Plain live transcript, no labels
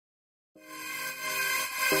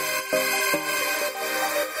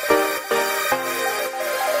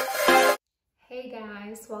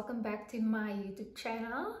guys, welcome back to my YouTube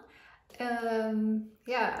channel.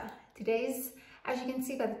 Today's, as you can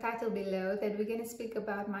see by the title below, that we're going to speak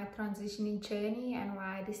about my transitioning journey and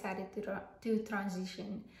why I decided to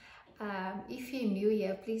transition. If you're new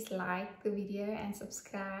here, please like the video and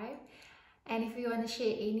subscribe. And if you want to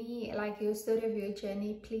share any, your story of your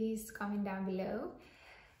journey, please comment down below.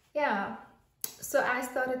 So I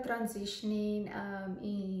started transitioning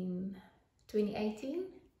in 2018.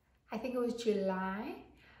 I think it was July.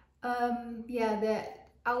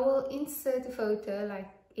 I will insert a photo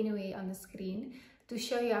anyway on the screen to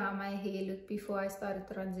show you how my hair looked before I started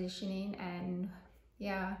transitioning. And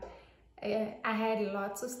I had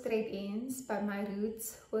lots of straight ends, but my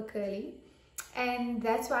roots were curly, and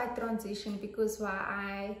that's why I transitioned, because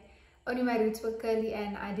only my roots were curly,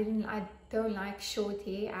 and I don't like short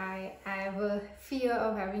hair. I have a fear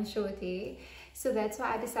of having short hair, so that's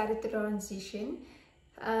why I decided to transition.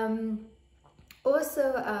 I'm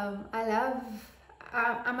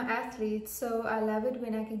an athlete, so I love it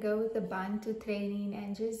when I can go with the bun to training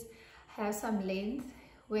and just have some length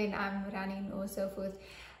when I'm running or so forth.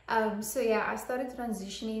 I started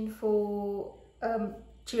transitioning for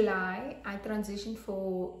July. I transitioned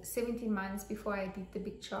for 17 months before I did the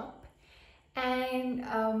big chop, and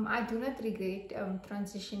I do not regret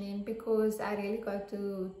transitioning, because I really got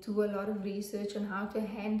to do a lot of research on how to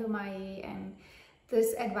handle my hair, and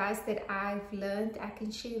this advice that I've learned I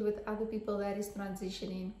can share with other people that is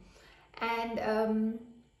transitioning. And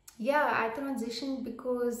I transitioned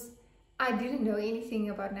because I didn't know anything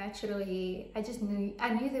about natural hair. I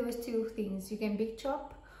knew there was two things: you can big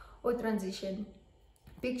chop or transition.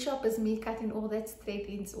 Big chop is me cutting all that straight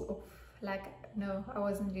ends off. No, I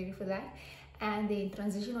wasn't ready for that. And then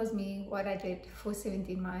transition was me, what I did for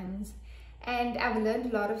 17 months. And I've learned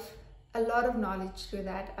a lot of knowledge through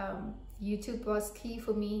that. YouTube was key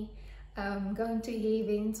for me. Going to hair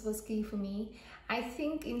events was key for me. I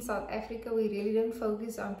think in South Africa we really don't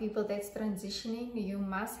focus on people that's transitioning. You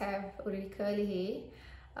must have already curly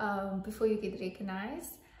hair before you get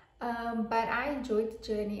recognized. But I enjoyed the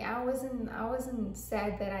journey. I wasn't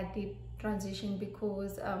sad that I did transition,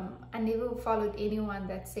 because I never followed anyone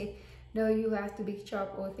that said, no, you have to big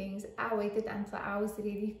chop or things. I waited until I was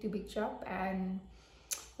ready to big chop, and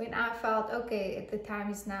when I felt okay, the time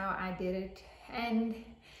is now, I did it. And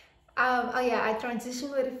I transitioned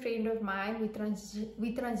with a friend of mine. We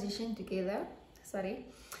transitioned together,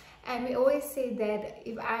 and we always say that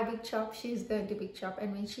if I big chop, she's going to big chop,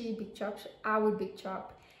 and when she big chops, I would big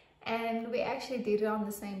chop. And we actually did it on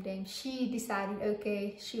the same day. She decided,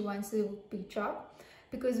 okay, she wants to big chop,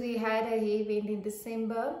 because we had a hair event in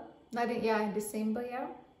December. In December,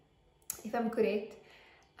 if I'm correct.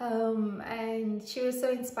 And she was so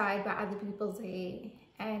inspired by other people's hair,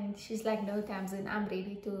 and she's like, no, Tamsin, I'm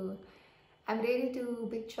ready to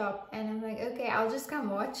big chop. And I'm like, okay, I'll just come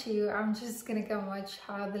watch you. I'm just gonna come watch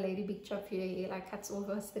how the lady big chop your hair, cuts off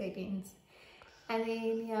her straight ends. And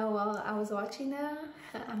then while I was watching her,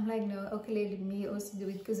 I'm like, no, okay, let me also do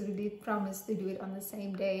it, because we did promise to do it on the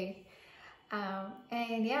same day.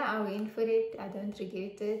 I went for it. I don't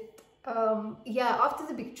regret it. After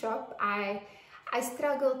the big chop, I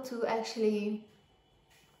struggled to actually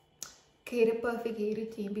get a perfect hair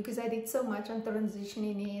routine, because I did so much on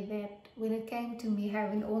transitioning hair that when it came to me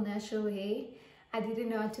having all natural hair, I didn't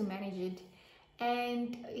know how to manage it.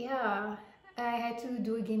 And I had to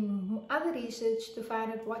do again other research to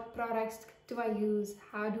find out what products do I use,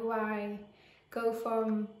 how do I go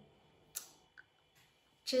from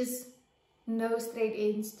just no straight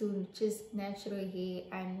ends to just natural hair.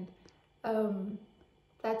 And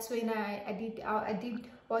that's when I did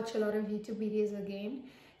watch a lot of YouTube videos again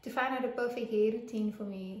to find out a perfect hair routine for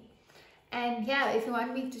me. And if you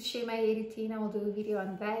want me to share my hair routine, I will do a video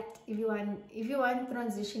on that. If you want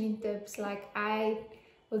transitioning tips, I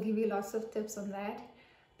will give you lots of tips on that,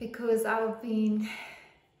 because I've been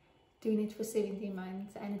doing it for 17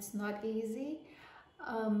 months and it's not easy.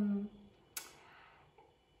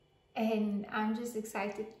 And I'm just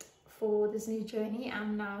excited for this new journey.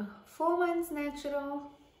 I'm now 4 months natural,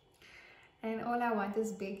 and all I want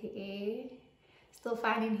is big hair. Still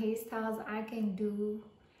finding hairstyles I can do,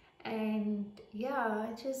 and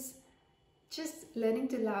just learning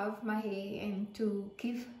to love my hair and to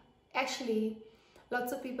give. Actually,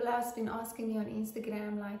 lots of people have been asking me on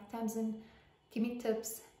Instagram, Tamsin, give me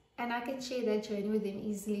tips, and I can share that journey with them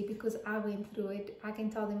easily, because I went through it. I can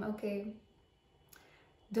tell them, okay,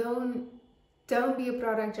 don't be a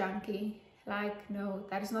product junkie. No,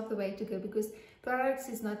 that is not the way to go, because products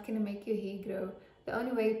is not going to make your hair grow. The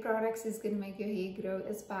only way products is going to make your hair grow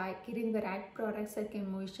is by getting the right products that can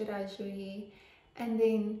moisturize your hair, and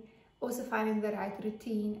then also finding the right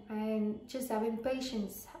routine and just having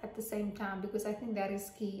patience at the same time, because I think that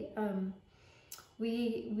is key.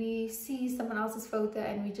 We see someone else's photo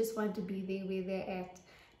and we just want to be there where they're at,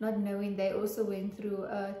 not knowing they also went through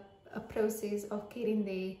a process of getting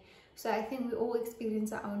there. So I think we all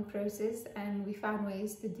experience our own process and we find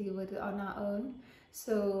ways to deal with it on our own.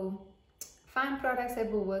 So find products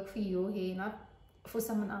that will work for your hair, not for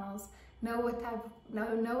someone else. Know what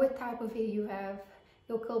type of hair you have,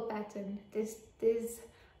 your curl pattern. There's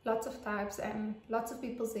lots of types and lots of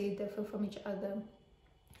people's hair differ from each other.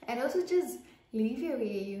 And also just leave your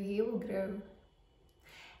hair will grow.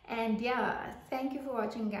 And yeah, thank you for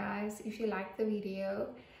watching, guys. If you liked the video,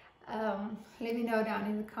 let me know down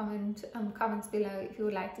in the comments below if you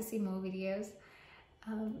would like to see more videos.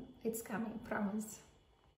 It's coming, promise.